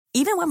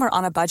Even when we're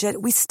on a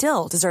budget, we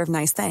still deserve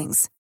nice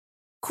things.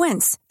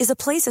 Quince is a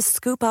place to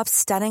scoop up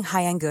stunning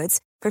high-end goods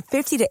for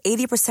 50 to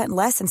 80%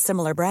 less than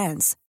similar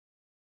brands.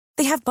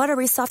 They have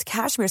buttery soft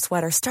cashmere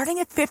sweaters starting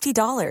at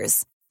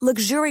 $50,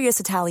 luxurious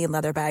Italian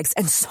leather bags,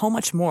 and so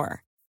much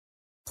more.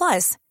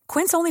 Plus,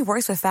 Quince only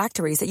works with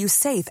factories that use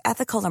safe,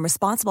 ethical, and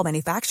responsible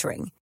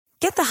manufacturing.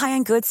 Get the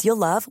high-end goods you'll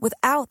love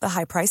without the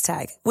high price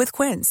tag with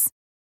Quince.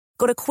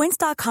 Go to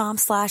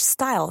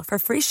quince.com/style for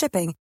free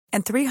shipping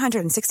and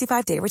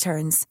 365-day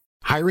returns.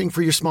 Hiring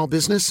for your small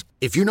business?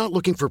 If you're not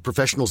looking for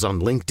professionals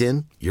on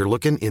LinkedIn, you're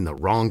looking in the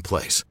wrong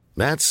place.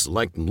 That's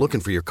like looking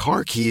for your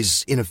car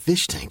keys in a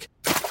fish tank.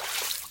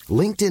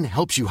 LinkedIn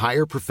helps you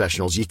hire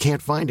professionals you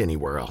can't find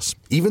anywhere else,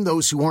 even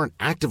those who aren't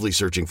actively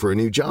searching for a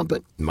new job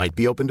but might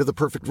be open to the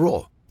perfect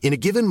role. In a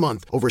given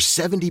month, over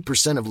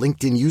 70% of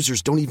LinkedIn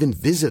users don't even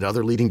visit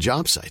other leading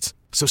job sites.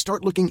 So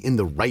start looking in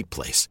the right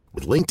place.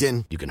 With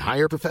LinkedIn, you can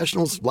hire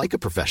professionals like a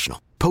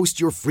professional. Post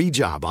your free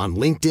job on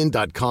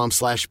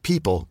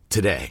linkedin.com/people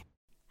today.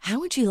 How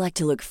would you like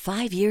to look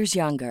 5 years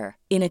younger?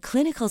 In a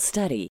clinical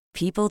study,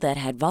 people that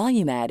had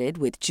volume added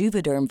with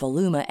Juvederm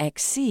Voluma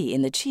XC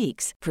in the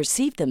cheeks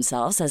perceived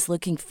themselves as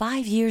looking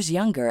 5 years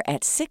younger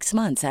at 6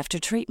 months after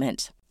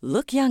treatment.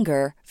 Look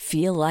younger,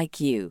 feel like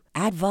you.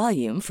 Add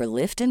volume for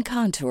lift and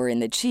contour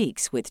in the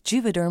cheeks with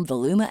Juvederm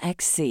Voluma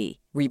XC.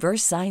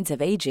 Reverse signs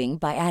of aging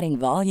by adding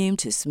volume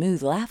to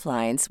smooth laugh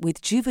lines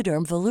with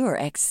Juvederm Volure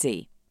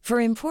XC.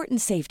 For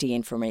important safety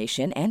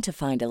information and to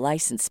find a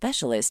licensed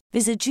specialist,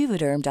 visit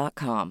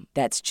Juvederm.com.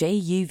 That's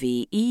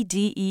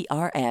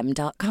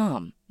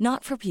JUVEDERM.com.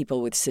 Not for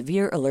people with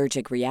severe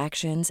allergic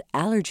reactions,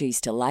 allergies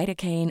to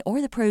lidocaine,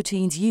 or the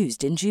proteins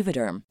used in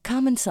Juvederm.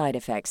 Common side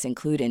effects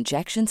include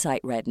injection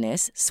site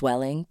redness,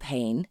 swelling,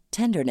 pain,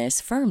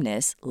 tenderness,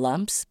 firmness,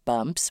 lumps,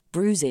 bumps,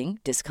 bruising,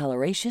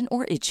 discoloration,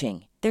 or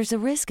itching. There's a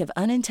risk of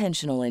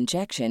unintentional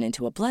injection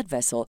into a blood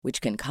vessel,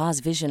 which can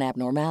cause vision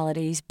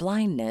abnormalities,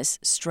 blindness,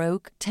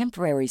 stroke,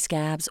 temporary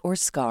scabs, or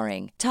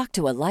scarring. Talk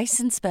to a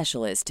licensed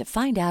specialist to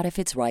find out if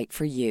it's right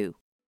for you.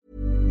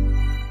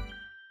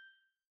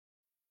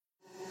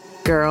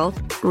 Girl,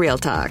 real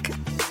talk.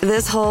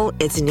 This whole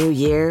 "it's a new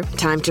year,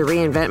 time to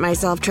reinvent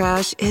myself"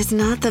 trash is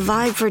not the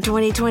vibe for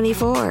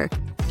 2024.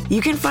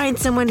 You can find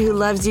someone who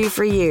loves you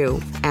for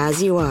you,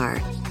 as you are.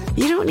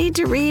 You don't need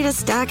to read a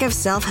stack of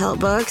self-help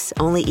books,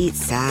 only eat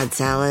sad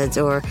salads,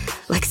 or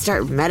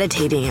start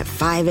meditating at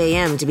 5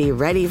 a.m. to be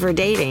ready for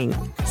dating.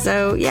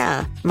 So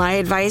yeah, my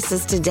advice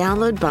is to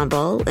download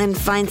Bumble and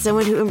find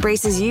someone who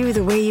embraces you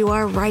the way you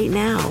are right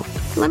now.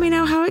 Let me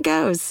know how it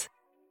goes.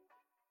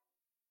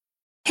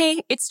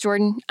 Hey, it's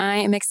Jordan. I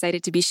am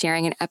excited to be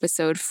sharing an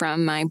episode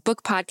from my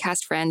book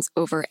podcast friends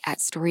over at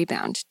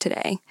Storybound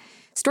today.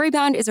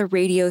 Storybound is a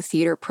radio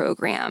theater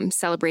program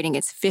celebrating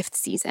its 5th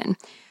season.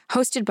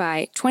 Hosted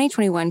by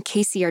 2021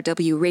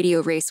 KCRW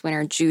radio race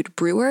winner Jude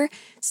Brewer,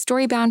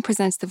 Storybound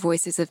presents the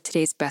voices of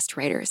today's best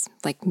writers,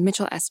 like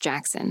Mitchell S.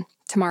 Jackson,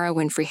 Tamara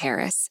Winfrey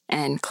Harris,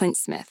 and Clint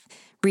Smith,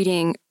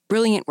 reading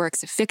brilliant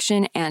works of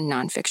fiction and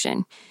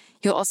nonfiction.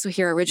 You'll also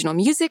hear original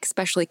music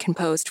specially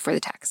composed for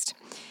the text.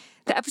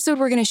 The episode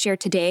we're going to share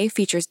today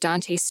features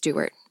Dante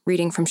Stewart,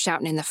 reading from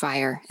Shoutin' in the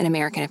Fire, an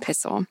American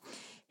Epistle,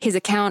 his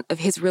account of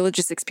his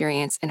religious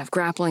experience and of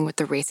grappling with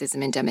the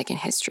racism endemic in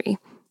history.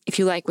 If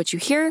you like what you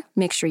hear,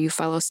 make sure you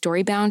follow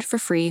Storybound for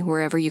free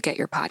wherever you get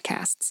your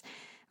podcasts.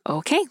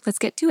 Okay, let's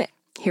get to it.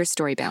 Here's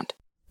Storybound.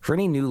 For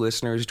any new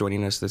listeners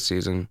joining us this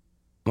season,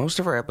 most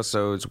of our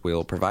episodes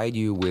will provide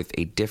you with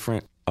a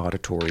different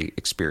auditory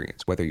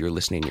experience, whether you're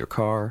listening in your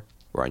car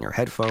or on your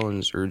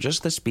headphones or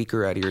just the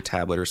speaker out of your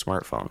tablet or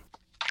smartphone.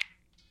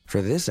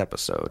 For this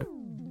episode,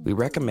 we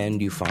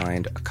recommend you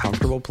find a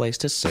comfortable place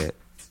to sit,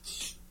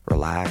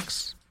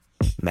 relax,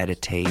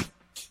 meditate,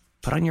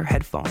 put on your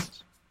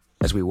headphones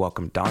as we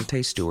welcome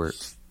Dante Stewart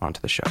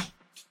onto the show.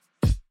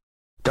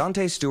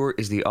 Dante Stewart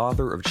is the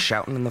author of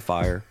Shoutin' in the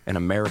Fire, an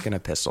American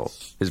Epistle.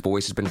 His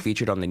voice has been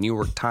featured on the New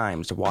York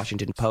Times, the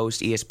Washington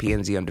Post,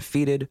 ESPN's The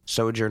Undefeated,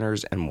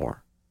 Sojourners, and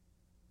more.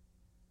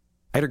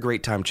 I had a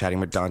great time chatting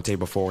with Dante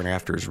before and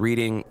after his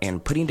reading,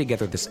 and putting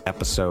together this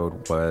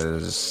episode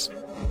was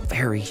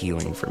very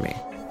healing for me.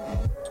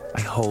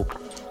 I hope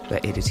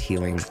that it is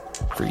healing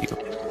for you.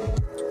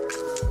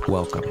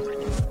 Welcome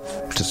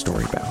to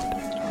Storybound.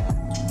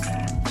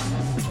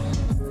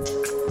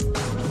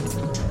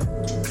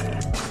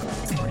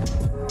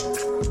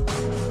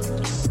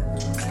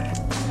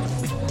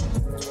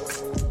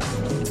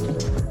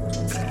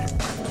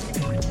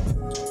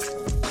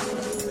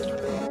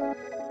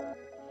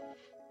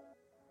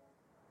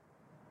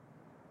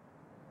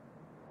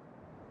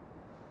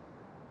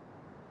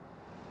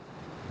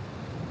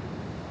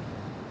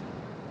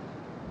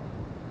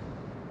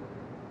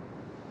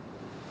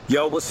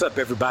 Yo, what's up,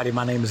 everybody?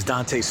 My name is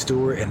Dante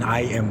Stewart, and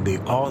I am the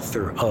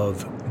author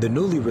of the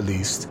newly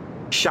released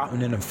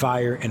Shoutin' in the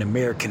Fire, an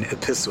American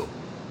Epistle.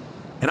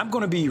 And I'm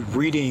going to be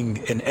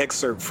reading an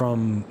excerpt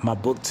from my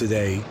book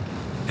today.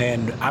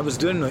 And I was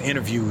doing an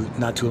interview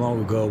not too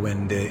long ago,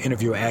 and the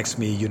interviewer asked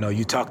me,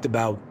 you talked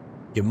about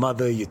your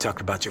mother, you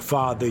talked about your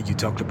father, you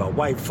talked about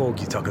white folk,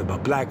 you talked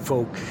about black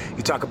folk,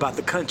 you talk about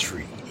the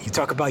country, you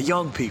talk about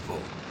young people,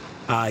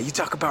 you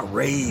talk about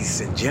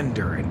race and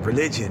gender and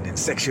religion and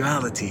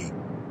sexuality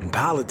and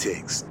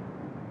politics.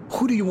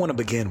 Who do you want to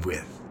begin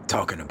with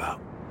talking about?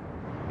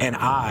 And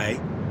I,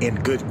 in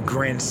good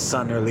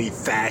grandsonnerly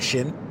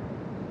fashion,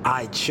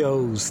 I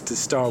chose to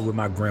start with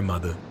my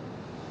grandmother.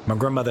 My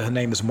grandmother, her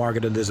name is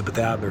Margaret Elizabeth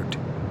Albert.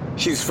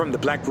 She's from the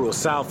Black rural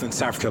South in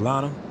South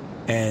Carolina,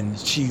 and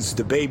she's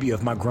the baby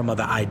of my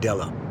grandmother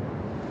Idella.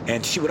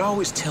 And she would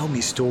always tell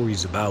me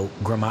stories about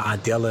Grandma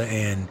Idella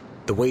and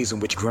the ways in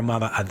which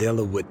Grandmother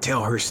Idella would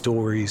tell her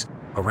stories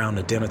around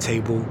the dinner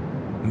table,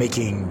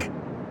 making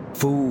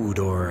food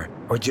or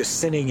just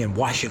sitting and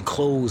washing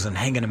clothes and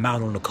hanging them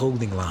out on the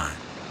clothing line.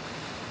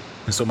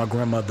 And so my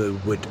grandmother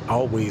would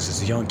always,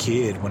 as a young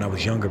kid, when I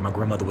was younger, my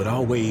grandmother would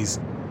always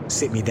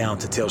sit me down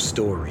to tell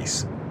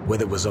stories,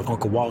 whether it was of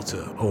Uncle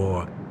Walter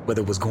or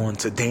whether it was going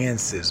to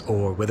dances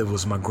or whether it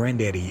was my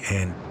granddaddy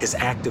and his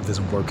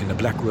activism work in the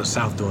Black rural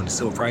South during the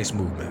Civil Rights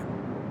Movement.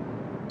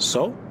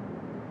 So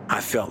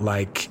I felt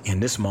like in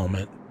this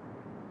moment,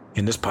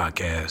 in this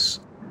podcast,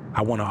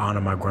 I want to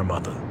honor my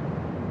grandmother,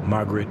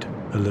 Margaret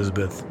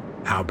Elizabeth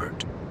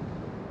Albert,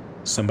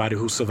 somebody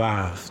who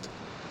survived,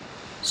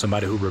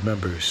 somebody who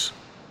remembers,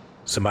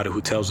 somebody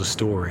who tells a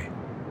story,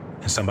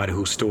 and somebody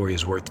whose story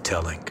is worth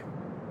telling.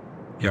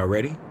 Y'all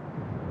ready?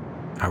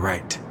 All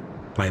right.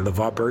 Like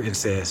LeVar Burton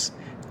says,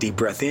 deep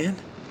breath in,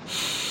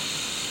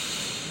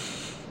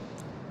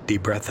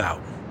 deep breath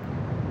out.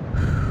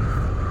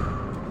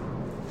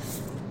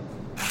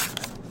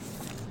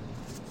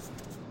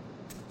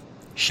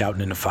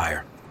 Shouting in the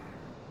Fire,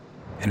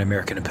 an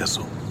American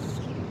Epistle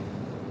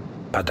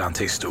by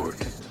Dante Stewart.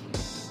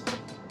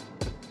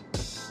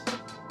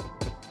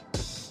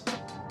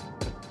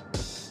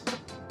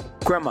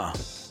 Grandma,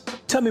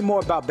 tell me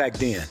more about back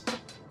then.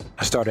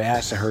 I started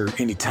asking her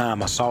any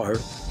time I saw her.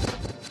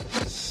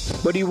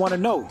 What do you want to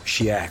know?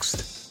 She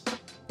asked.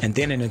 And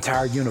then an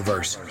entire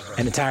universe,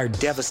 an entire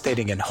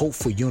devastating and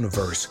hopeful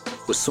universe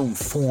would soon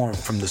form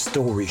from the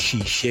stories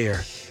she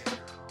shared.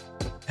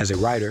 As a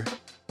writer,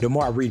 the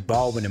more I read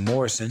Baldwin and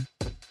Morrison,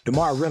 the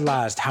more I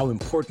realized how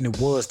important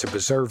it was to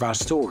preserve our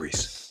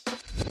stories.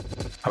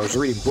 I was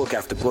reading book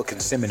after book in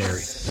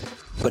seminary,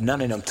 but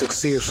none of them took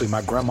seriously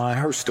my grandma and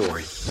her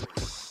story.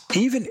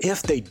 Even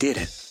if they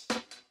didn't,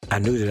 I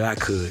knew that I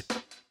could.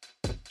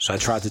 So I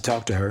tried to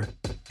talk to her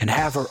and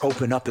have her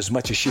open up as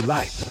much as she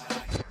liked.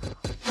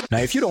 Now,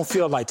 if you don't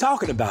feel like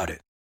talking about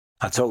it,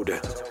 I told her,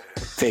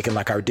 faking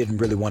like I didn't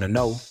really want to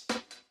know,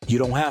 you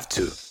don't have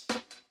to.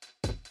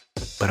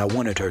 But I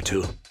wanted her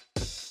to.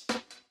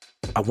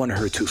 I wanted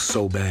her to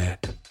so bad.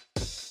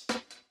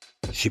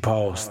 She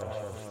paused.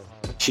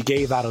 She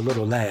gave out a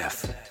little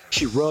laugh.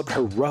 She rubbed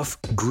her rough,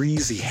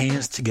 greasy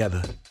hands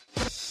together.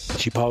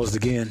 She paused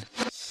again.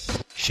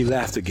 She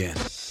laughed again.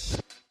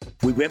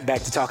 We went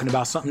back to talking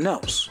about something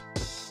else.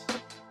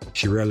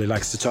 She rarely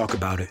likes to talk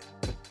about it,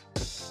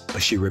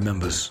 but she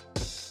remembers.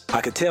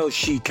 I could tell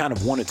she kind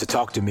of wanted to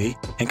talk to me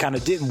and kind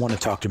of didn't want to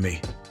talk to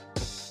me.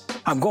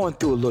 I'm going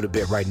through a little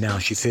bit right now,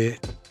 she said.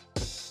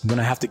 You're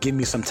gonna have to give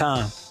me some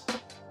time.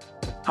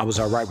 I was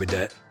all right with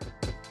that.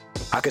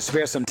 I could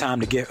spare some time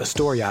to get a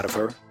story out of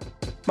her.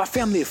 My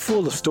family is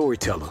full of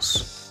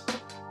storytellers.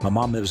 My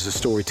mama is a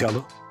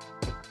storyteller.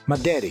 My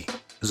daddy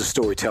is a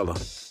storyteller.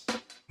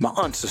 My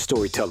aunts are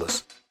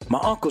storytellers. My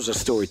uncles are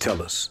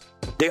storytellers.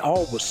 They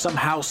all would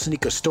somehow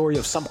sneak a story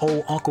of some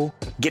old uncle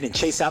getting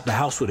chased out the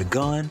house with a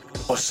gun,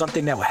 or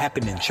something that would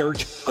happen in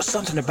church, or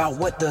something about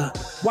what the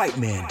white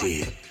man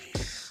did.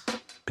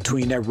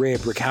 Between that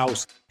red brick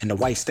house and the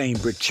white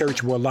stained brick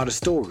church were a lot of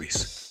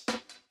stories.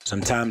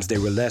 Sometimes they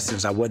were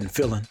lessons I wasn't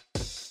feeling.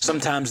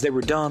 Sometimes they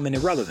were dumb and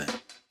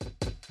irrelevant.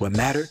 What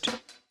mattered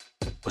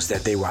was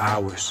that they were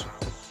ours.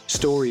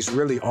 Stories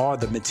really are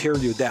the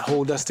material that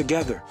hold us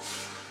together.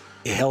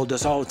 It held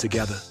us all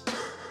together.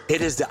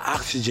 It is the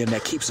oxygen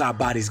that keeps our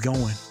bodies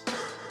going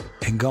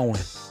and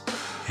going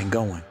and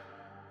going.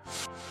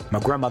 My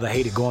grandmother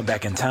hated going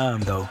back in time,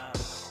 though.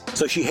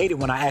 So she hated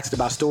when I asked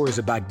about stories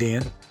of back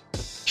then.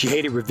 She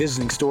hated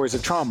revisiting stories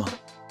of trauma.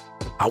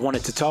 I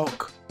wanted to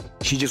talk.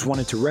 She just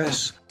wanted to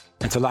rest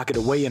and to lock it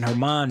away in her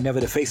mind, never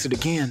to face it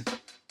again,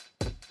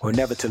 or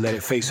never to let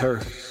it face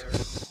her.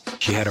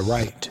 She had a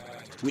right.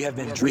 We have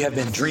been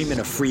dreaming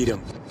of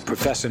freedom,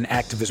 Professor and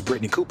activist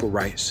Brittany Cooper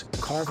writes,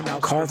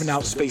 carving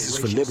out spaces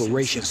for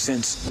liberation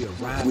since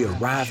we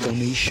arrived on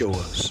these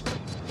shores.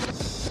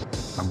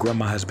 My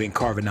grandma has been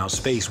carving out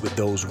space with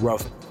those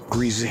rough,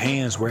 greasy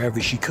hands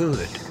wherever she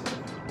could.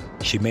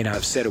 She may not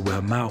have said it with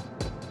her mouth,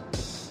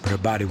 but her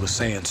body was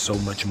saying so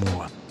much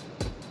more.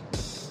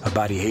 Her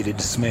body hated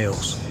the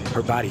smells.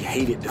 Her body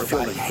hated the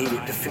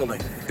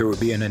feeling. There would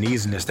be an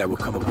uneasiness that would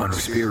come upon her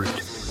spirit.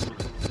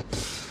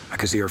 I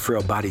could see her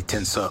frail body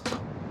tense up.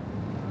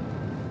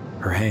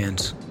 Her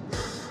hands,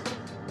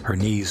 her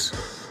knees,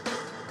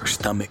 her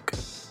stomach,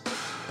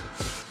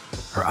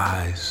 her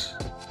eyes.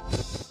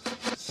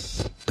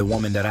 The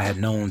woman that I had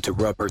known to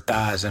rub her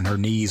thighs and her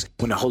knees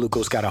when the Holy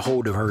Ghost got a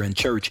hold of her in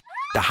church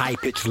The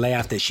high-pitched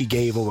laugh that she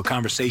gave over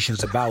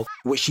conversations about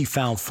what she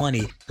found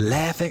funny,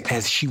 laughing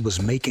as she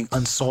was making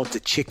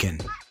unsalted chicken.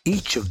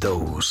 Each of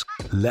those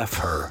left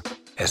her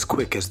as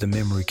quick as the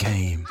memory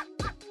came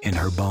in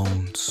her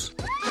bones.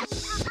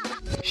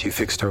 She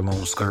fixed her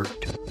long skirt,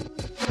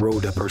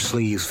 rolled up her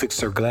sleeves, fixed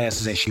her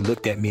glasses, and she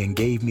looked at me and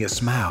gave me a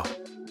smile,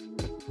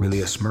 really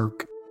a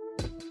smirk,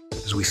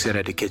 as we sat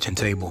at the kitchen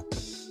table.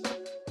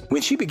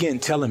 When she began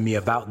telling me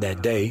about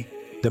that day,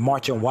 the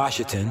March on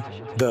Washington,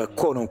 the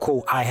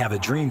quote-unquote I have a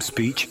dream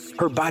speech,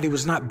 her body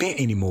was not bent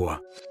anymore.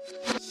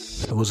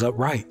 It was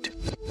upright,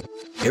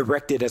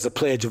 erected as a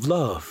pledge of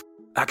love.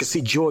 I could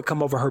see joy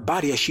come over her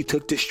body as she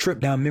took this trip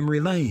down memory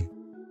lane.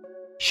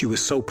 She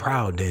was so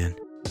proud then.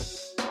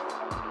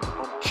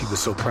 She was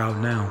so proud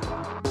now.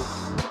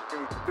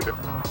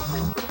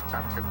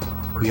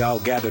 We all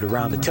gathered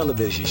around the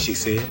television, she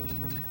said.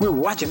 We were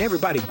watching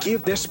everybody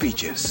give their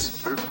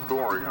speeches. This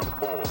story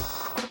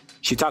unfolds.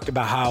 She talked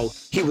about how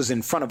he was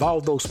in front of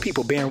all those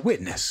people bearing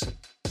witness.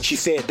 She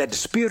said that the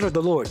Spirit of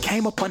the Lord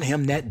came upon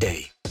him that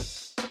day.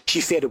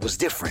 She said it was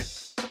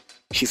different.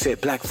 She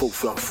said black folk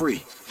felt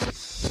free.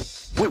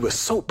 We were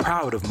so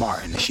proud of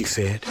Martin, she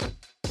said.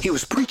 He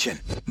was preaching.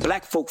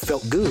 Black folk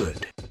felt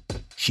good.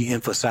 She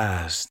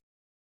emphasized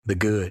the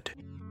good.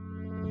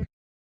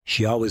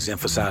 She always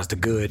emphasized the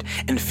good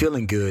and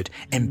feeling good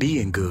and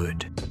being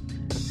good.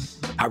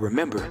 I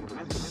remember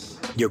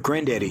your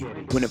granddaddy,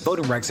 when the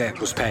Voting Rights Act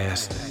was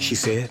passed, she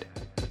said,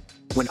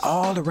 went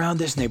all around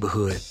this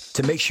neighborhood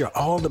to make sure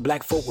all the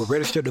black folk were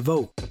registered to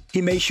vote.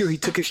 He made sure he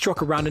took his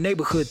truck around the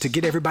neighborhood to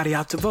get everybody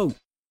out to vote.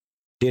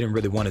 Didn't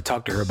really want to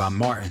talk to her about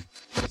Martin.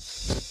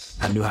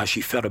 I knew how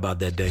she felt about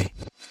that day.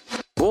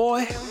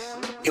 Boy,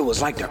 it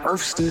was like the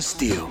earth stood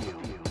still,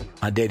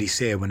 my daddy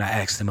said when I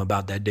asked him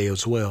about that day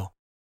as well.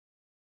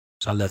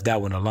 So I left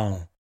that one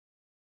alone.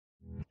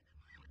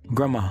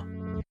 Grandma,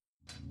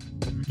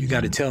 you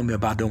got to tell me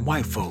about them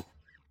white folk.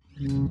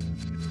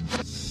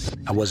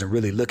 I wasn't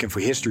really looking for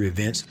history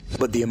events,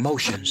 but the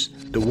emotions,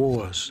 the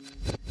wars,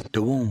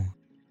 the wound.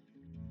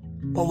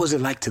 What was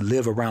it like to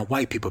live around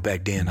white people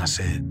back then, I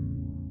said.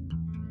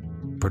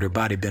 But her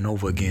body bent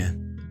over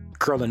again,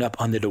 curling up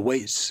under the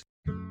weights.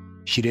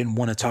 She didn't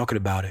want to talk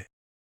about it.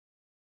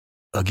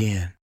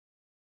 Again.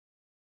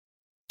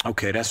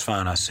 Okay, that's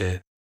fine, I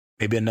said.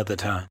 Maybe another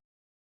time.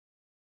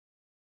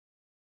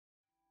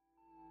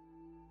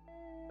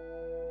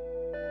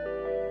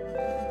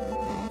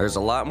 There's a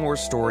lot more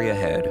story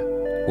ahead.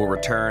 We'll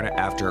return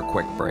after a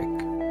quick break.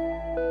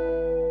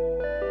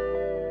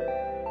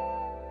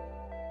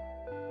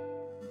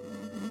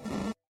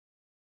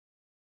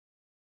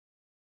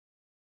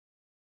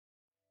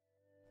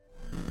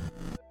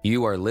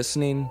 You are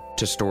listening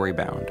to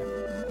Storybound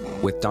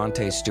with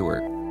Dante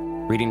Stewart,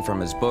 reading from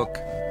his book,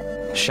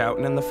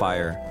 Shoutin' in the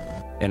Fire,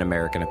 An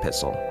American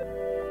Epistle.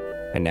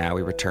 And now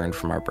we return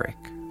from our break.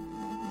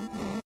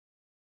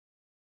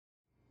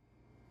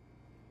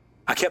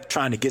 I kept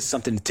trying to get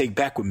something to take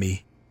back with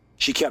me.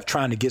 She kept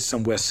trying to get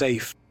somewhere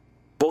safe.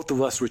 Both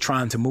of us were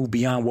trying to move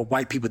beyond what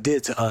white people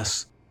did to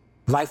us.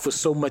 Life was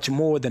so much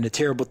more than the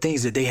terrible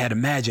things that they had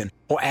imagined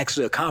or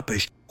actually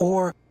accomplished,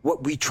 or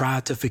what we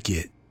tried to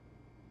forget.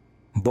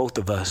 Both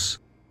of us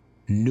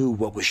knew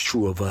what was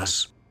true of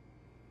us.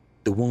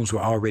 The wounds were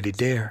already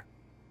there,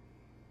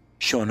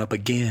 showing up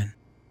again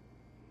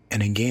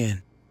and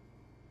again.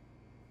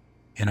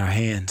 In our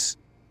hands,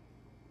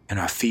 in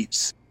our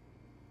feet,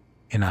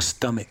 in our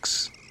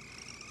stomachs,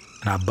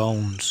 in our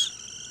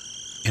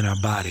bones, in our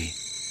body.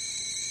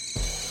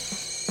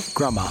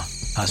 Grandma,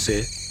 I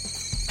said,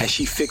 as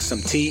she fixed some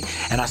tea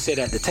and I sat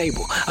at the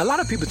table. A lot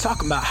of people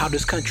talking about how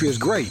this country is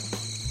great.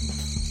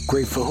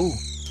 Great for who?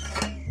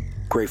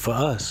 Great for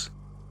us.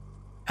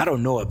 I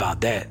don't know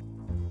about that,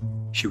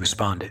 she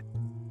responded.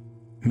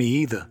 Me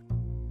either.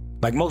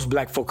 Like most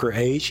black folk her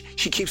age,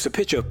 she keeps a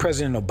picture of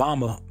President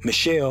Obama,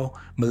 Michelle,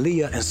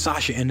 Malia, and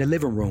Sasha in the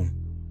living room.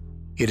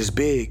 It is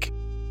big.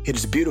 It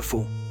is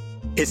beautiful.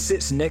 It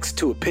sits next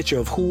to a picture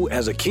of who,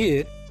 as a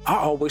kid, I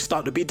always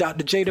thought to be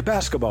Dr. J, the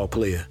basketball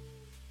player.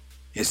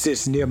 It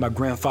sits near my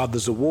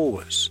grandfather's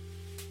awards.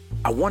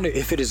 I wonder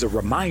if it is a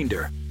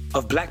reminder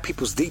of black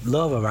people's deep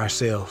love of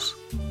ourselves,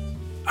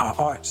 our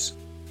arts,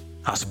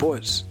 our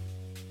sports,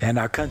 and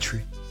our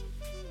country.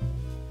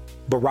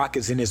 Barack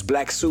is in his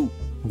black suit,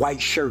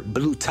 white shirt,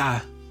 blue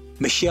tie.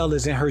 Michelle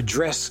is in her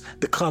dress,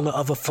 the color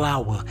of a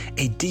flower,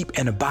 a deep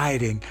and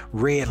abiding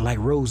red like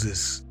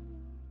roses,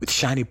 with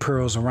shiny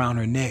pearls around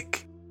her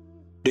neck.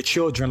 The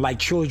children like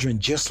children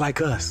just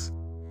like us.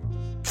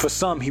 For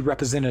some, he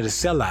represented a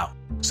sellout,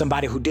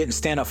 somebody who didn't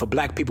stand up for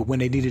black people when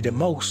they needed it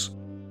most.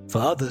 For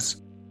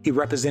others, he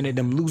represented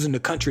them losing the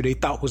country they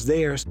thought was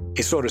theirs,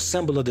 a sort of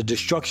symbol of the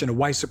destruction of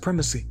white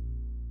supremacy.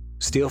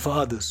 Still for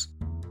others,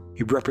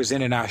 he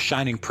represented our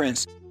shining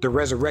prince, the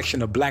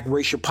resurrection of black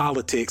racial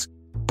politics,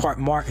 part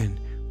Martin,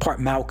 part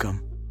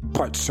Malcolm,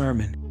 part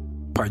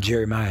Sermon, part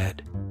Jeremiah.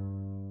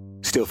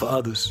 Still for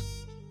others,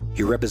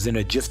 he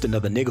represented just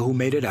another nigga who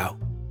made it out.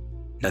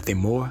 Nothing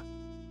more,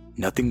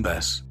 nothing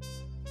less.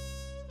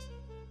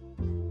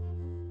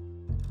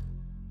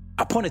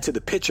 I pointed to the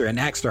picture and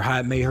asked her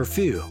how it made her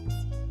feel.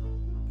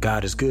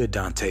 God is good,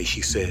 Dante, she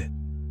said.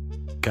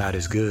 God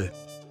is good.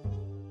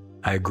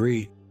 I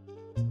agreed.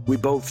 We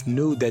both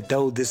knew that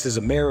though this is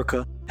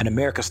America and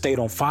America stayed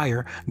on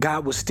fire,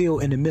 God was still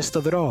in the midst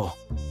of it all.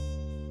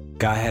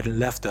 God hadn't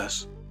left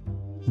us.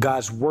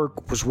 God's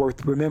work was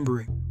worth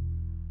remembering.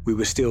 We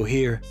were still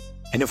here,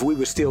 and if we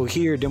were still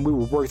here, then we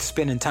were worth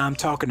spending time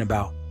talking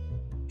about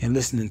and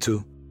listening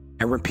to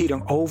and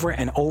repeating over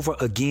and over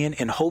again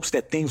in hopes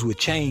that things would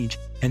change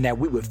and that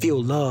we would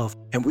feel love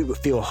and we would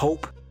feel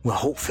hope when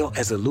hope felt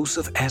as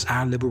elusive as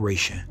our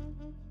liberation.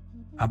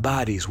 Our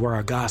bodies were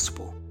our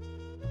gospel.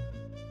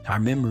 Our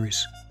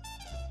memories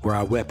were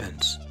our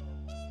weapons.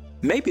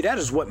 Maybe that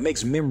is what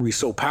makes memory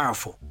so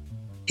powerful.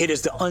 It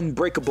is the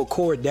unbreakable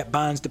cord that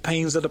binds the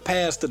pains of the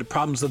past to the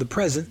problems of the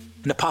present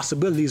and the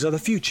possibilities of the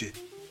future.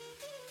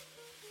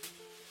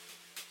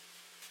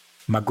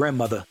 My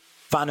grandmother,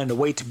 finding a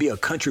way to be a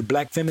country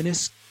black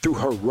feminist through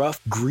her rough,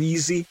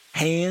 greasy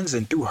hands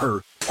and through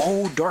her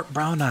old dark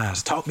brown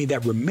eyes, taught me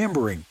that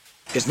remembering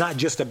is not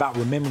just about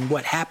remembering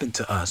what happened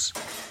to us.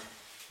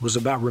 It was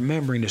about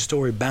remembering the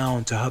story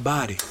bound to her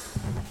body.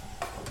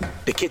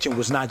 The kitchen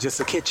was not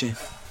just a kitchen.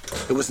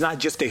 It was not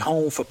just a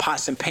home for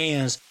pots and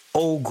pans,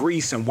 old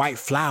grease and white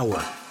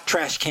flour,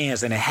 trash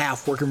cans and a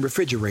half-working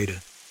refrigerator.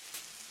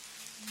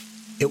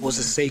 It was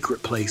a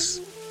sacred place,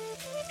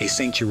 a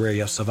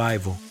sanctuary of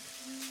survival,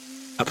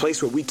 a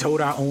place where we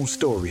told our own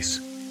stories.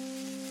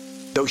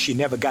 Though she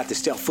never got to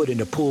step foot in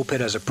the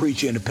pulpit as a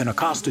preacher in the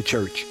Pentecostal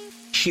church,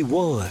 she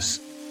was,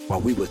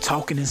 while we were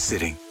talking and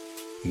sitting,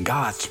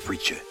 God's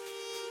preacher,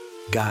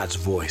 God's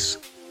voice.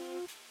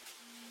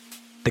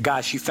 The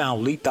God she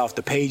found leaped off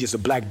the pages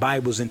of black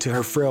Bibles into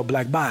her frail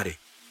black body.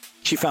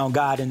 She found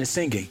God in the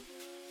singing.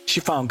 She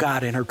found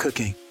God in her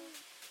cooking,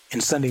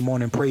 in Sunday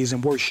morning praise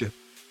and worship,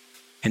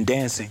 and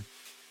dancing,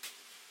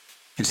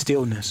 in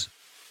stillness,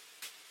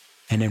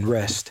 and in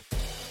rest,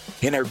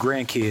 in her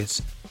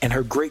grandkids, and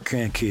her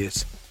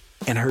great-grandkids,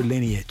 and her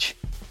lineage,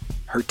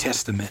 her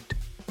testament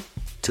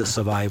to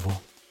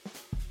survival.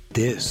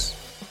 This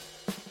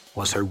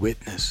was her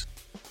witness.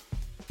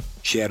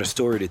 She had a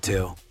story to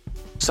tell,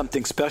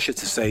 something special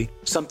to say,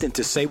 something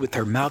to say with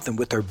her mouth and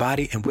with her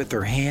body and with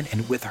her hand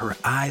and with her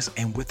eyes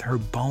and with her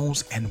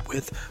bones and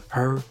with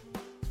her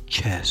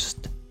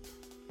chest.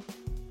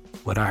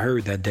 What I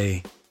heard that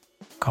day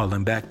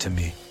calling back to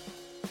me,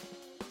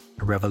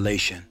 a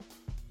revelation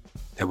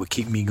that would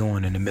keep me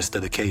going in the midst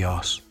of the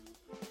chaos.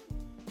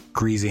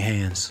 Greasy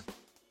hands,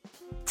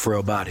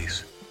 frail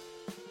bodies,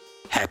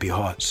 happy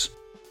hearts,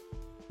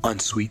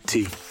 unsweet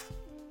tea,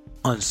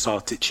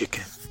 unsalted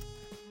chicken,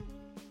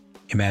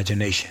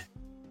 imagination,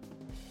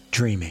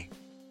 dreaming,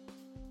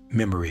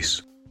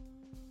 memories,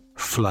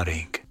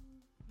 flooding,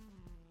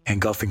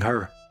 engulfing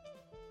her,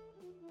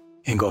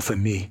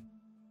 engulfing me,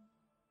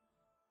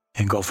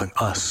 engulfing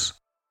us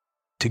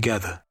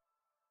together.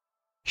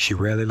 She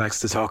rarely likes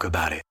to talk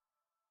about it.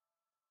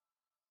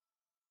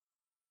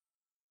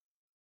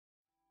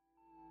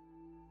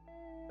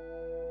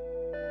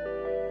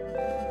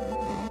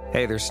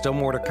 Hey, there's still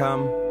more to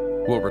come.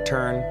 We'll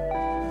return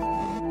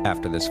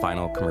after this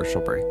final commercial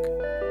break.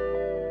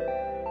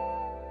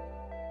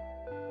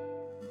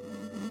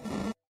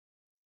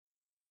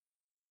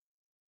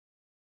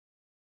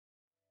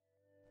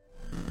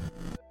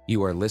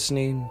 You are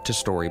listening to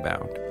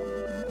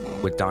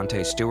Storybound with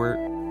Dante Stewart,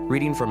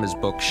 reading from his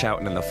book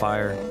Shoutin' in the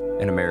Fire,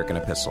 An American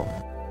Epistle.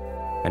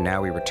 And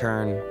now we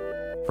return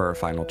for our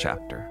final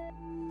chapter.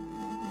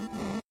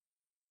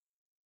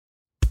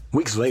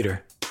 Weeks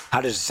later, I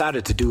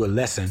decided to do a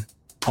lesson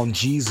on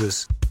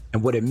Jesus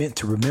and what it meant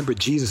to remember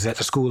Jesus at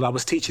the school I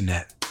was teaching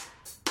at.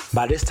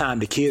 By this time,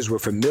 the kids were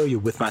familiar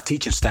with my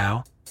teaching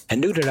style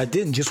and knew that I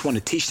didn't just want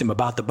to teach them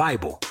about the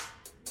Bible,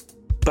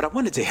 but I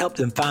wanted to help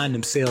them find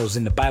themselves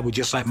in the Bible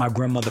just like my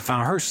grandmother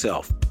found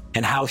herself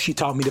and how she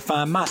taught me to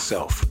find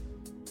myself.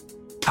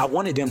 I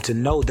wanted them to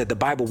know that the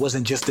Bible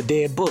wasn't just a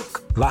dead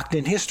book, locked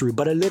in history,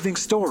 but a living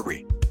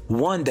story,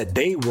 one that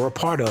they were a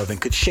part of and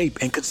could shape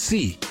and could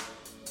see.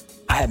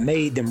 I had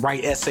made them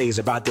write essays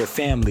about their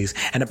families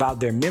and about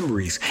their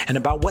memories and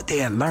about what they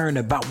had learned,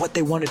 about what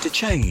they wanted to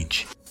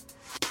change.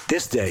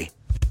 This day,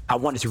 I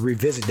wanted to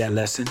revisit that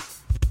lesson,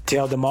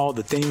 tell them all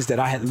the things that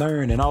I had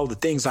learned and all the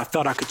things I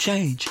felt I could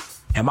change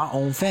in my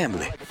own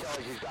family.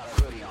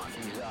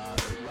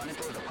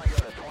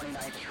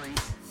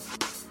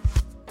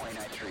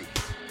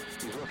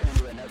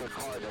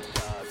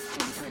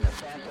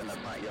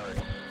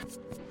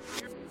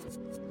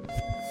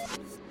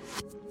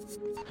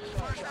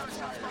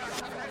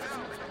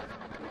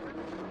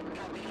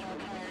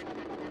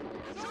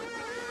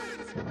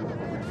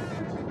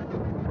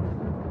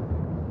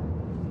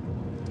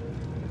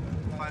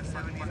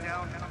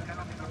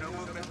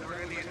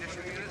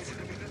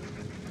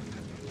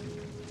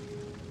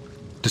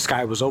 The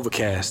sky was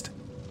overcast.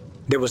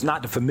 There was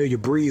not the familiar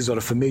breeze or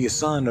the familiar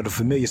sun or the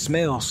familiar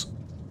smells.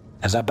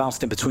 As I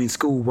bounced in between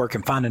schoolwork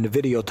and finding a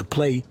video to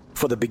play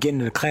for the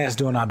beginning of the class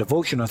during our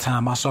devotional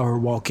time, I saw her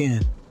walk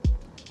in.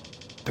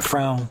 The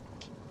frown,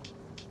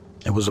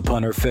 it was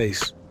upon her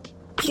face.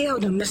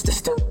 killed him, Mr.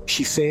 Stu.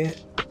 She said.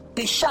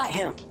 They shot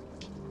him.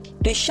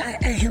 They shot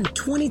at him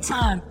 20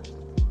 times.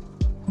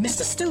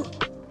 Mr. Stu,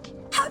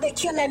 how'd they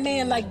kill that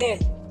man like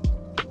that?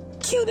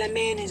 Kill that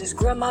man in his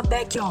grandma's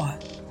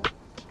backyard.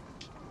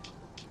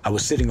 I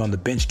was sitting on the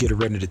bench getting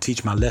ready to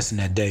teach my lesson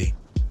that day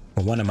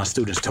when one of my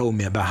students told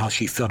me about how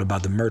she felt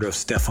about the murder of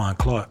Stephon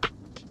Clark.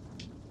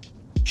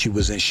 She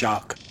was in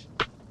shock.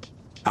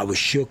 I was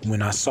shook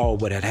when I saw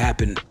what had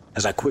happened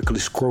as I quickly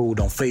scrolled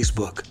on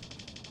Facebook.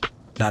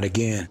 Not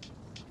again,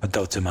 I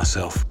thought to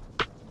myself.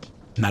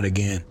 Not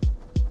again.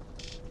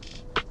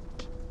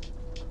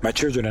 My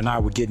children and I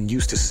were getting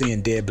used to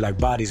seeing dead black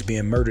bodies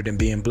being murdered and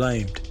being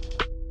blamed.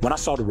 When I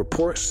saw the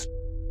reports,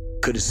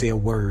 couldn't say a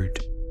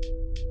word.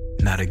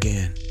 Not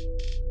again.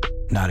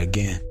 Not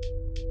again.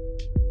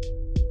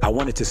 I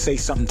wanted to say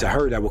something to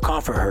her that would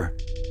comfort her.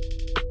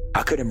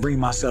 I couldn't bring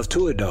myself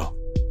to it though.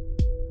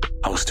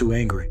 I was too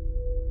angry.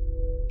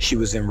 She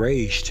was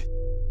enraged.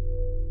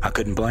 I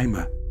couldn't blame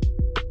her.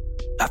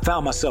 I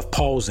found myself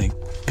pausing,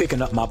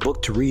 picking up my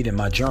book to read in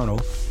my journal,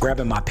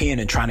 grabbing my pen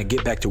and trying to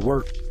get back to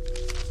work.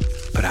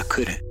 But I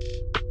couldn't.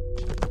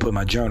 I put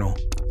my journal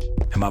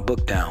and my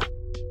book down.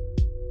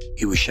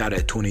 He was shot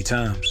at 20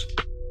 times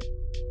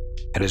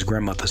at his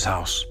grandmother's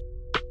house.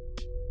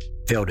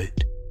 Felt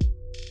it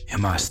in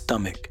my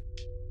stomach,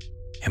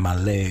 in my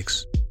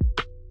legs,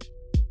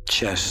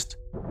 chest,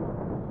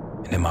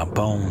 and in my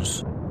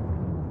bones.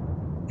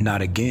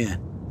 Not again.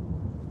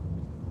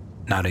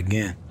 Not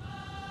again.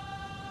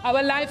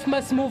 Our life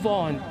must move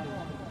on,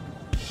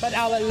 but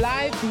our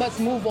life must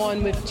move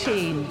on with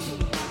change.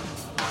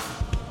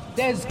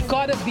 There's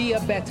gotta be a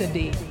better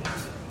day.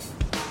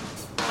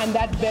 And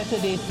that better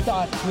day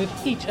starts with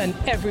each and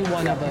every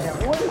one of us.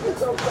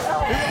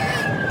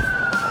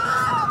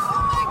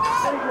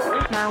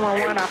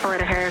 911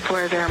 operator Harris,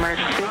 where is their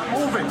emergency?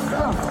 Move it.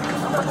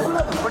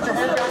 Put your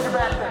hands behind your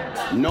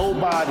back.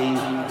 Nobody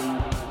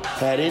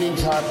had any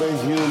type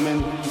of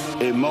human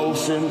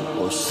emotion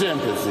or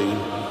sympathy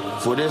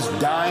for this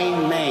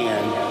dying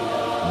man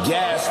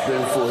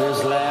gasping for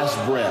his last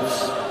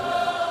breaths.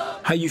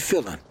 How you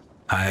feeling?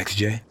 I asked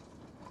Jay,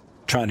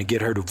 trying to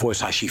get her to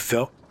voice how she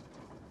felt.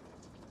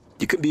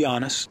 You can be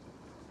honest.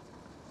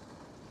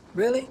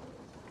 Really?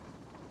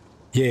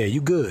 Yeah,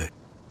 you good.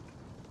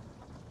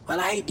 Well,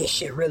 I hate this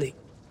shit, really.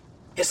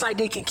 It's like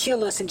they can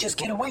kill us and just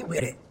get away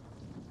with it.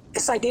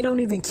 It's like they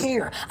don't even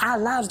care. Our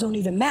lives don't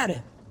even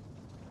matter.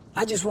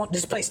 I just want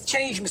this place to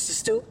change, Mr.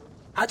 Stu.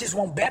 I just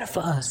want better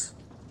for us.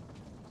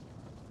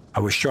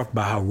 I was struck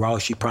by how raw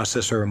she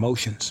processed her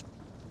emotions.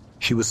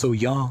 She was so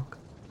young,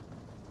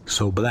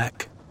 so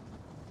black,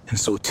 and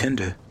so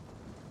tender.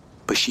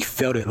 But she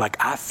felt it like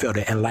I felt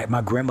it and like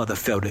my grandmother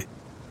felt it.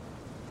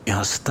 In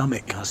her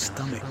stomach, in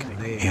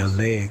her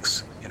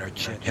legs, in her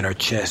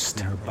chest,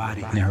 in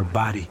her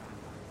body.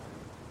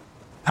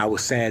 I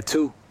was sad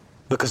too,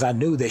 because I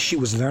knew that she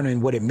was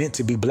learning what it meant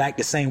to be black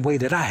the same way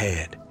that I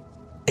had.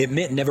 It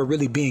meant never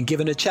really being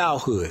given a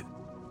childhood.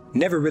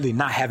 Never really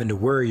not having to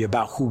worry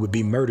about who would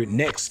be murdered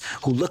next,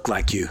 who looked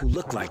like you.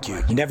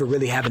 Never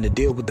really having to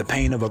deal with the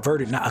pain of a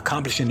verdict not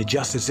accomplishing the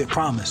justice it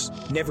promised.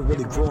 Never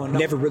really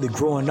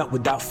growing up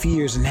without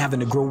fears and having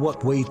to grow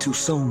up way too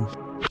soon.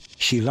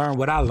 She learned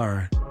what I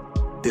learned.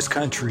 This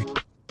country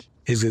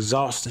is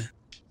exhausting.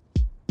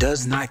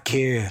 Does not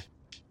care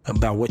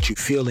about what you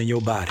feel in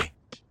your body.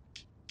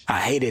 I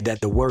hated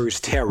that the words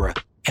terror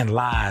and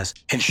lies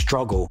and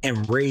struggle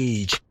and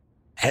rage,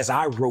 as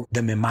I wrote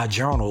them in my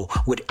journal,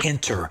 would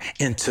enter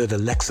into the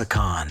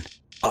lexicon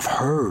of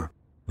her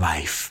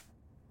life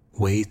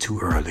way too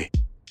early.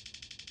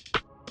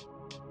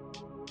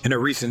 In a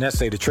recent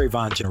essay, The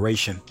Trayvon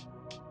Generation,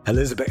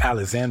 Elizabeth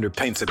Alexander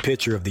paints a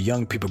picture of the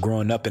young people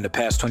growing up in the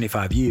past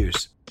 25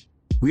 years.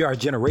 We are a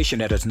generation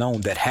that has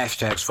known that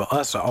hashtags for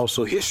us are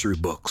also history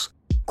books,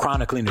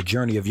 chronicling the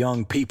journey of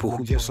young people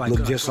who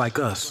look just like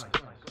us.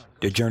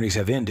 Their journeys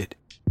have ended.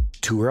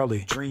 Too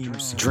early.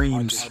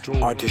 Dreams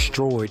are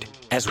destroyed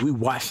as we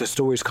watch the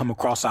stories come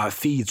across our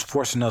feeds,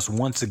 forcing us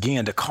once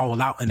again to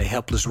call out in a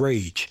helpless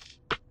rage.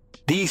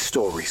 These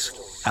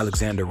stories,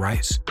 Alexander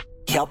writes,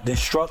 helped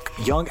instruct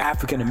young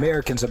African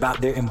Americans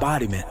about their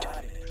embodiment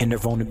and their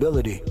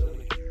vulnerability.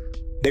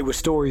 They were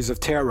stories of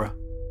terror.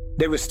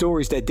 They were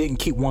stories that didn't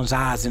keep one's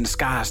eyes in the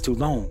skies too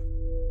long.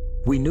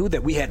 We knew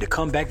that we had to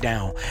come back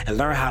down and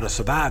learn how to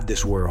survive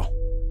this world.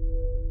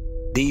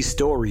 These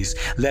stories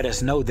let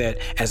us know that,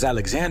 as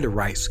Alexander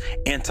writes,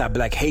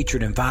 anti-black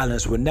hatred and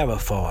violence were never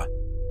far.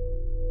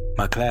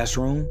 My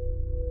classroom,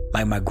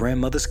 like my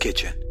grandmother's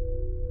kitchen,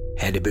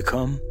 had to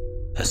become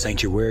a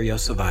sanctuary of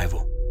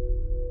survival.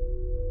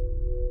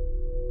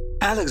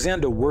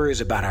 Alexander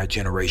worries about our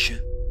generation,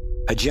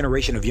 a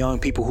generation of young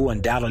people who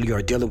undoubtedly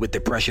are dealing with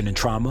depression and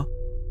trauma,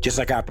 just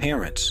like our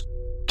parents,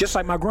 just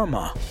like my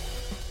grandma.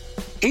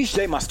 Each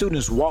day my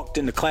students walked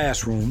in the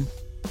classroom,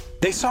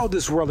 they saw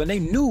this world and they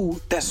knew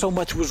that so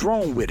much was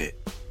wrong with it.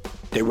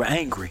 They were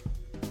angry,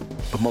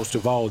 but most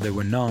of all, they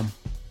were numb.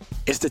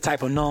 It's the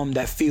type of numb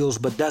that feels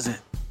but doesn't,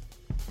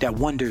 that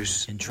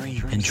wonders and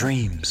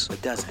dreams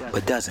but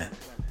doesn't.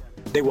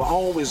 They were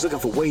always looking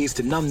for ways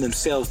to numb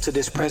themselves to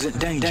this present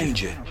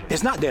danger.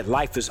 It's not that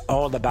life is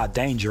all about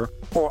danger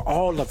or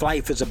all of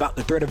life is about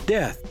the threat of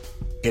death.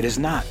 It is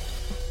not.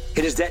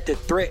 It is that the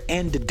threat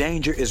and the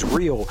danger is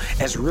real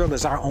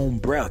as our own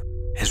breath,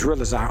 as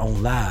real as our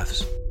own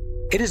lives.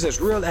 It is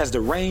as real as the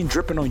rain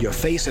dripping on your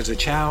face as a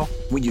child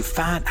when you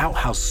find out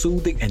how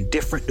soothing and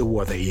different the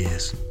water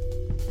is.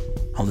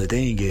 Only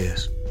thing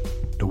is,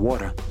 the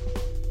water,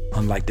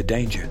 unlike the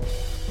danger,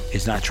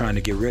 is not trying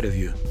to get rid of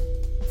you.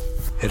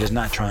 It is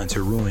not trying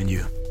to ruin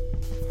you.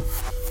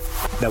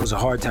 That was a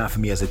hard time for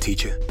me as a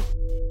teacher.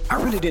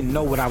 I really didn't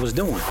know what I was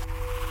doing.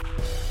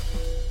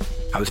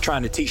 I was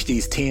trying to teach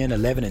these 10,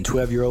 11, and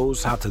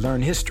 12-year-olds how to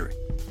learn history,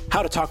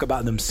 how to talk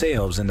about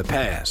themselves in the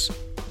past,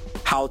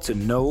 how to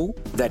know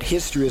that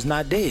history is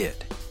not dead,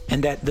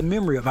 and that the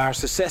memory of our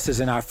successes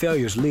and our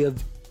failures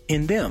live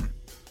in them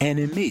and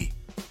in me.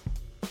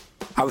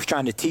 I was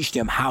trying to teach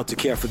them how to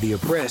care for the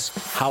oppressed,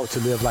 how to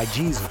live like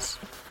Jesus.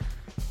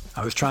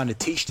 I was trying to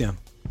teach them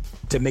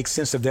to make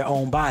sense of their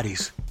own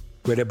bodies,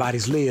 where their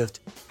bodies lived,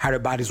 how their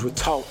bodies were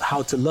taught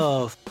how to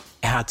love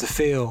and how to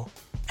fail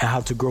and how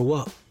to grow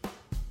up.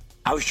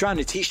 I was trying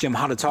to teach them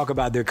how to talk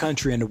about their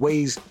country and the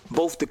ways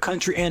both the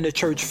country and the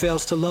church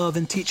fails to love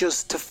and teach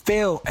us to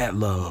fail at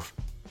love.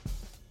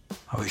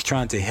 I was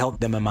trying to help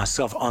them and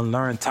myself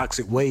unlearn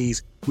toxic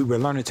ways we were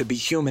learning to be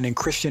human and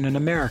Christian and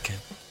American.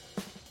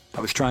 I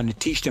was trying to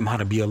teach them how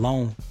to be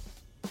alone,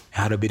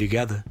 how to be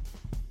together,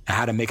 and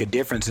how to make a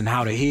difference and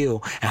how to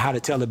heal and how to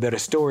tell a better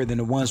story than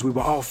the ones we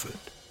were offered.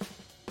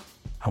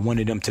 I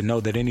wanted them to know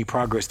that any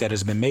progress that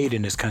has been made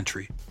in this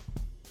country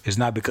is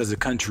not because the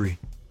country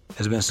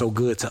has been so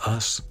good to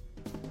us,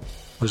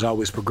 was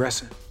always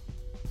progressing.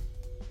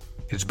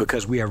 It's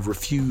because we have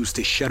refused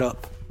to shut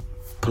up,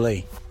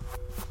 play,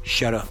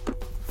 shut up,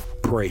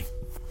 pray,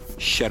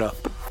 shut up,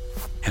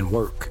 and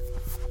work.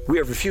 We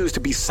have refused to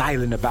be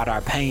silent about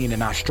our pain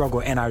and our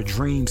struggle and our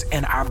dreams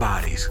and our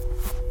bodies.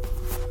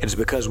 It is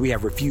because we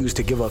have refused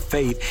to give up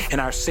faith in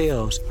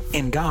ourselves,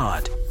 in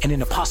God, and in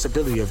the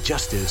possibility of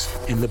justice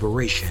and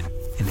liberation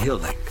and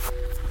healing.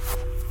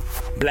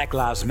 Black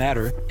Lives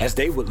Matter, as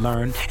they would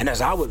learn, and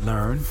as I would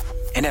learn,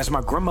 and as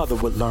my grandmother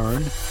would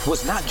learn,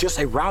 was not just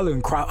a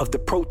rallying cry of the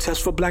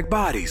protest for black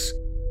bodies.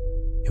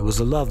 It was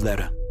a love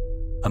letter,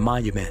 a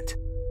monument,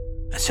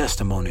 a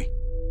testimony,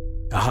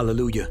 a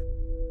hallelujah,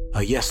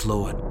 a yes,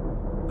 Lord,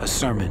 a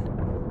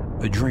sermon,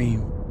 a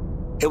dream.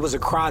 It was a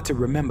cry to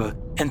remember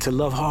and to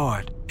love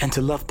hard and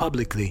to love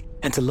publicly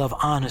and to love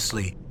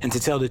honestly and to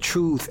tell the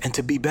truth and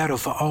to be better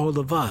for all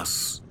of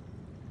us.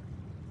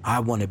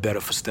 I wanted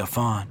better for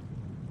Stefan.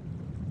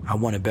 I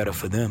wanted better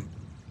for them.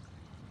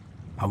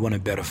 I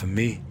wanted better for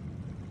me.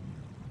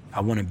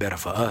 I wanted better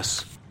for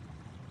us.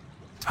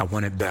 I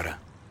wanted better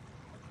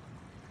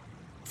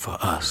for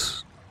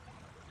us.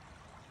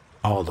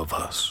 All of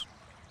us.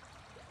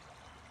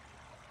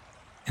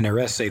 In her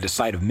essay, The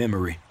Sight of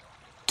Memory,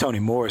 Toni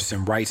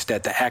Morrison writes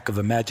that the act of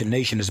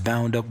imagination is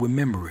bound up with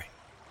memory.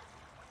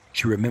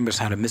 She remembers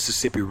how the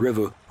Mississippi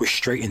River was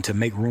straightened to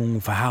make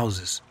room for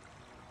houses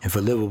and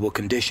for livable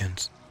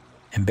conditions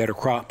and better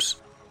crops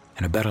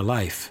and a better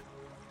life.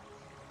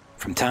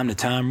 From time to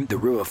time, the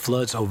river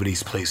floods over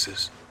these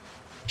places.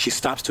 She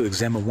stops to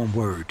examine one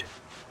word: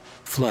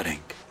 flooding.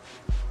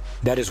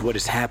 That is what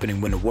is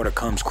happening when the water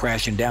comes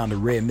crashing down the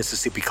red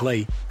Mississippi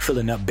clay,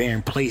 filling up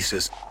barren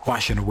places,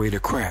 washing away the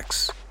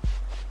cracks.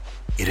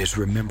 It is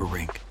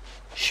remembering,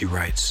 she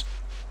writes.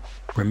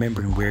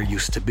 Remembering where it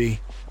used to be.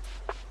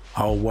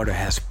 All water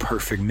has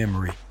perfect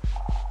memory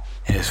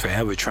and is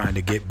forever trying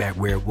to get back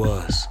where it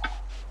was.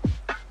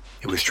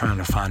 It was trying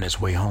to find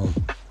its way home.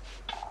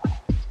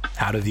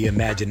 Out of the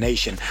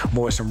imagination,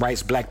 Morrison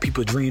writes, black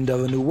people dreamed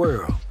of a new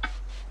world.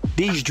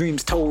 These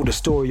dreams told a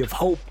story of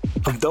hope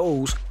of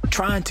those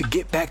trying to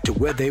get back to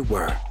where they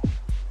were.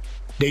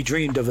 They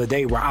dreamed of a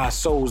day where our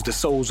souls, the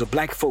souls of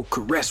black folk,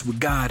 could rest with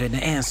God and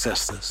the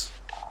ancestors.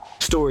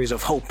 Stories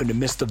of hope in the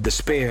midst of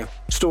despair,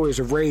 stories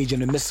of rage in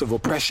the midst of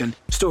oppression,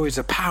 stories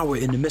of power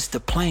in the midst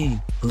of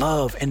pain,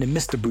 love in the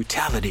midst of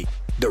brutality.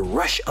 The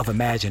rush of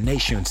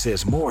imagination,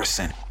 says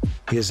Morrison,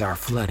 is our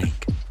flooding.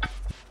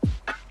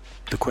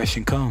 The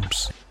question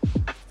comes,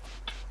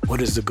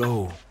 what is the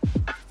goal?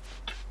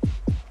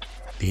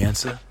 The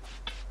answer?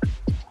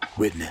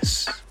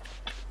 Witness.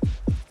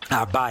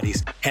 Our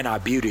bodies and our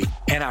beauty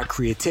and our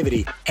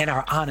creativity and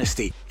our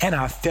honesty and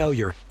our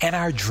failure and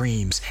our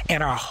dreams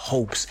and our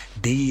hopes,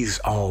 these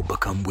all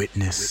become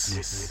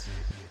witness.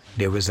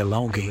 There is a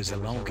longing,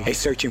 a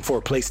searching for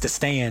a place to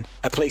stand,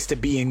 a place to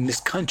be in this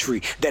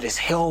country that is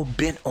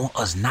hell-bent on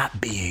us not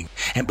being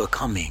and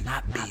becoming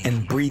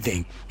and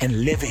breathing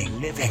and living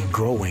and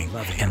growing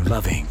and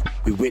loving.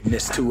 We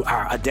witness to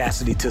our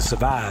audacity to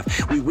survive.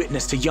 We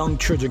witness to young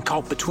children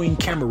caught between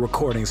camera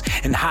recordings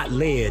and hot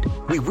lead.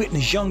 We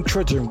witness young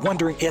children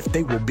wondering if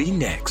they will be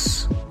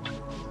next.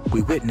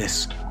 We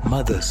witness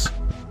mothers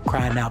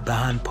crying out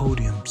behind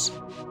podiums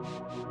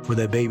for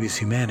their babies'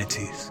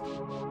 humanities.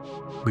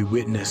 We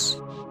witness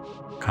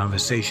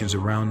conversations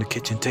around the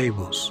kitchen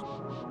tables.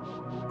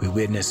 We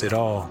witness it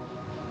all.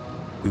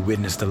 We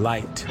witness the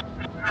light.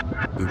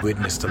 We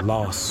witness the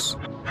loss.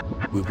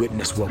 We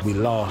witness what we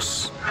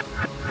lost.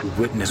 We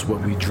witness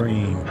what we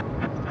dream.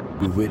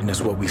 We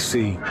witness what we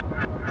see.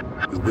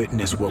 We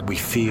witness what we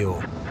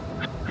feel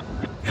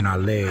in our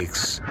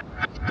legs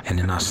and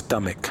in our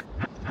stomach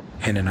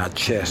and in our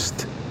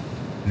chest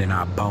and in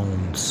our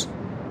bones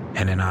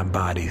and in our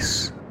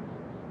bodies.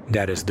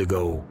 That is the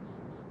goal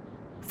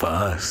for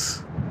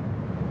us.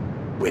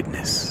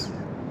 Witness.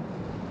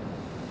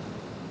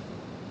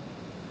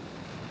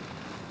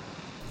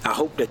 I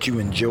hope that you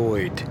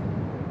enjoyed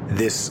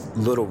this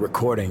little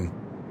recording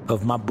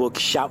of my book,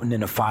 Shouting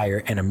in the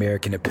Fire, an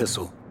American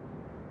Epistle.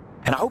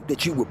 And I hope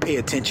that you will pay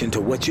attention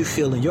to what you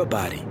feel in your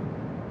body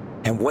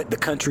and what the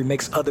country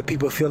makes other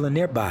people feel in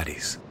their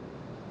bodies.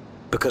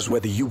 Because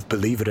whether you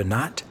believe it or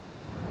not,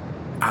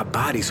 our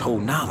bodies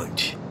hold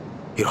knowledge.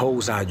 It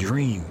holds our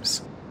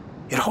dreams.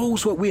 It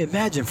holds what we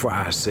imagine for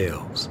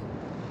ourselves.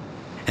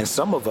 And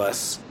some of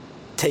us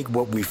take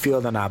what we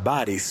feel in our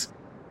bodies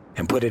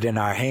and put it in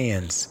our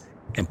hands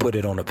and put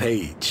it on a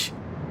page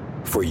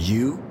for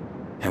you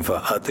and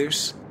for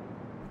others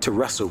to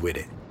wrestle with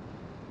it,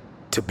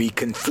 to be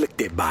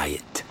conflicted by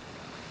it,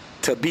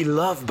 to be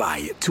loved by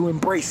it, to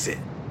embrace it,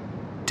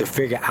 to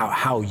figure out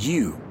how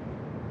you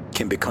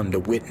can become the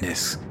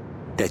witness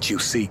that you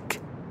seek.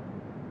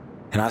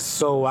 And I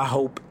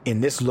hope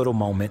in this little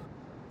moment,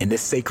 in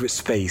this sacred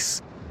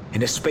space, in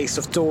this space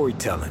of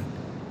storytelling,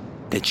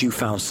 that you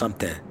found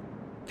something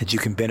that you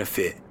can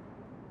benefit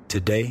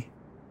today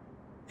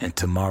and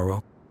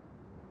tomorrow,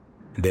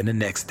 and then the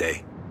next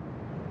day,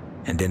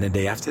 and then the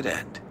day after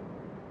that,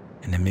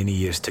 and the many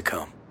years to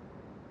come.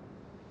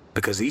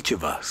 Because each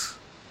of us,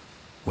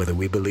 whether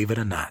we believe it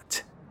or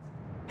not,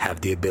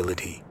 have the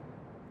ability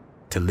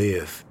to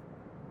live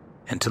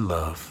and to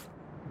love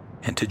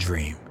and to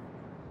dream,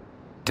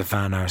 to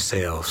find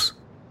ourselves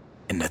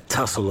in the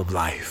tussle of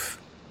life,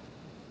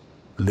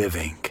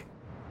 living,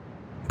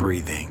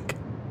 breathing,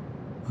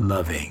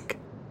 loving,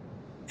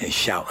 and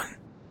shouting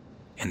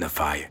in the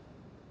fire.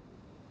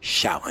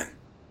 Shouting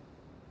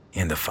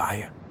in the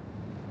fire.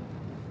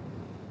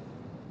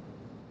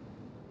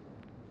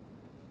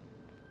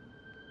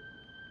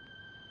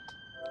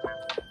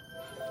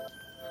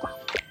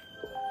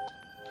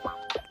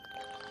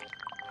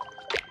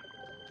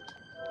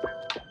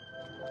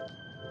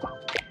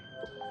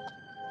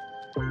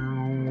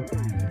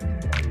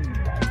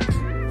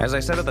 As I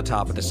said at the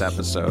top of this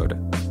episode,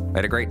 I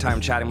had a great time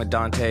chatting with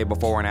Dante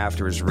before and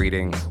after his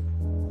reading,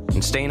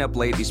 and staying up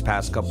late these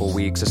past couple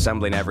weeks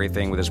assembling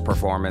everything with his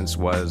performance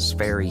was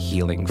very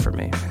healing for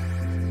me.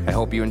 I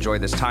hope you enjoyed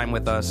this time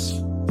with us,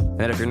 and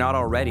that if you're not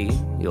already,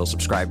 you'll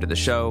subscribe to the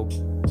show,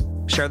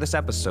 share this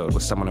episode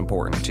with someone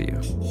important to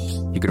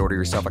you. You could order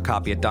yourself a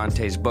copy of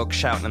Dante's book,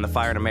 Shouting in the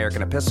Fire, an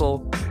American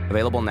Epistle,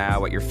 available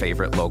now at your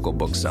favorite local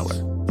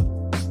bookseller.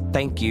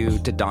 Thank you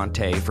to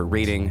Dante for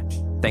reading.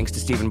 Thanks to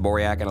Stephen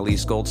Boriak and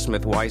Elise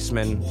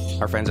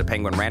Goldsmith-Weissman, our friends at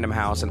Penguin Random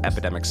House and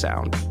Epidemic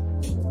Sound.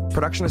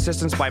 Production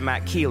assistance by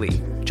Matt Keeley,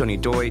 Joni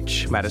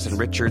Deutsch, Madison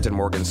Richards, and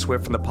Morgan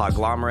Swift from the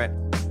Podglomerate.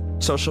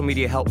 Social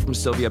media help from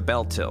Sylvia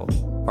Beltil.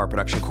 Our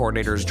production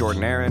coordinator is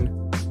Jordan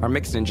Aaron. Our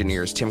mixed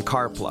engineer is Tim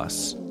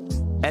Carplus.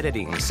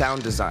 Editing,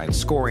 sound design,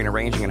 scoring,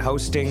 arranging, and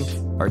hosting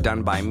are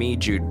done by me,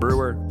 Jude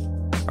Brewer.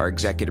 Our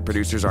executive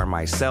producers are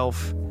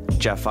myself,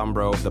 Jeff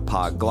Umbro of the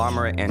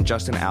Podglomerate, and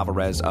Justin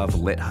Alvarez of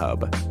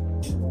LitHub.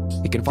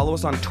 You can follow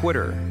us on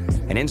Twitter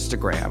and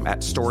Instagram at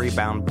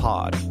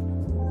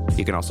StoryboundPod.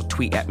 You can also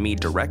tweet at me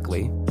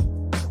directly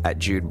at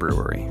Jude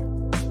Brewery.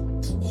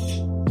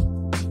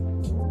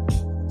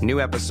 New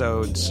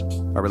episodes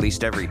are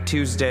released every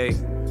Tuesday.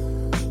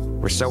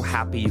 We're so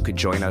happy you could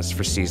join us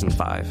for Season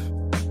 5.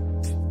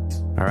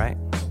 All right?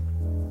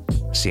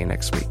 See you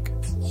next week.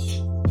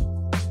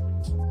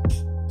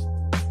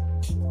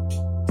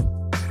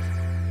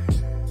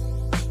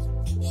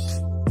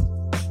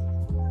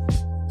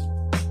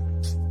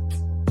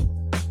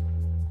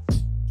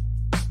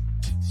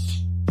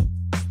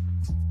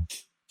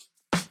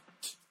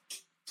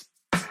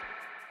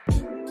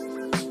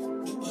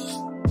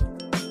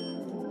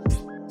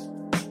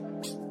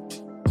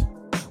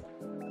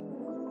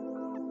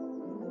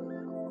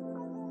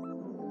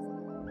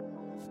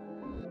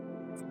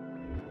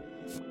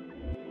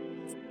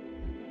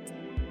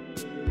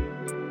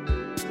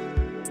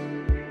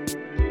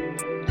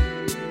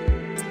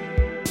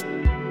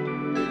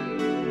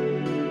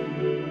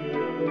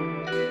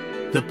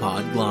 The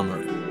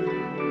Podglomerate,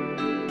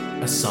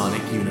 a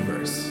sonic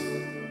universe.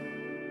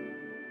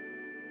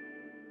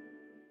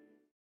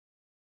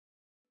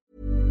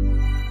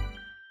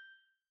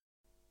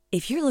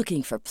 If you're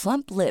looking for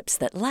plump lips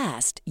that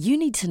last, you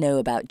need to know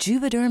about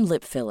Juvederm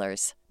lip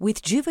fillers.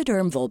 With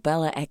Juvederm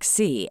Volbella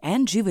XC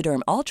and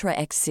Juvederm Ultra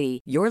XC,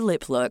 your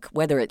lip look,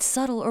 whether it's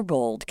subtle or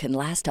bold, can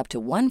last up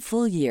to 1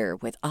 full year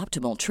with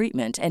optimal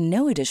treatment and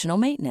no additional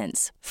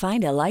maintenance.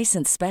 Find a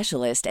licensed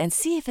specialist and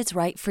see if it's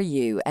right for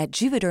you at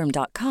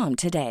Juvederm.com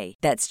today.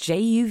 That's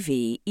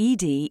JUVEDERM.com.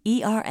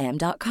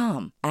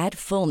 Add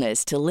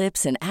fullness to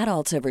lips in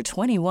adults over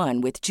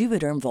 21 with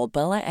Juvederm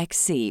Volbella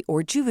XC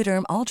or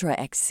Juvederm Ultra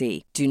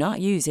XC. Do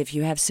not use if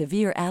you have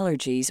severe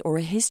allergies or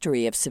a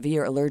history of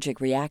severe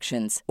allergic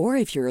reactions, or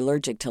if you're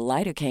allergic to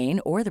lidocaine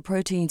or the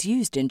proteins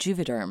used in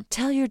Juvederm.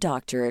 Tell your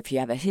doctor if you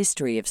have a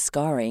history of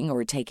scarring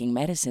or taking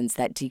medicines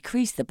that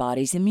decrease the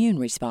body's immune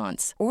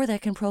response or that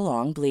can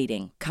prolong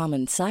bleeding.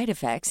 Common side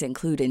effects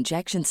include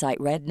injection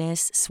site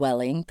redness,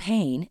 swelling,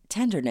 pain,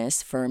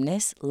 tenderness,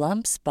 firmness,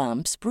 lumps,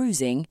 bumps,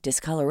 bruising,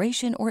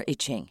 discoloration, or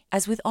itching.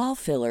 As with all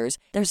fillers,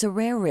 there's a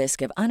rare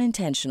risk of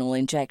unintentional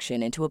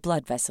injection into a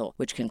blood vessel,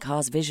 which can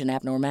cause vision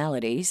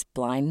abnormalities,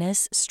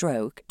 blindness,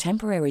 stroke,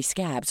 temporary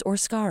scabs, or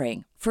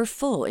scarring. For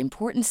full,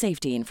 important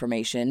safety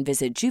information,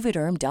 visit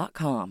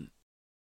Juvederm.com.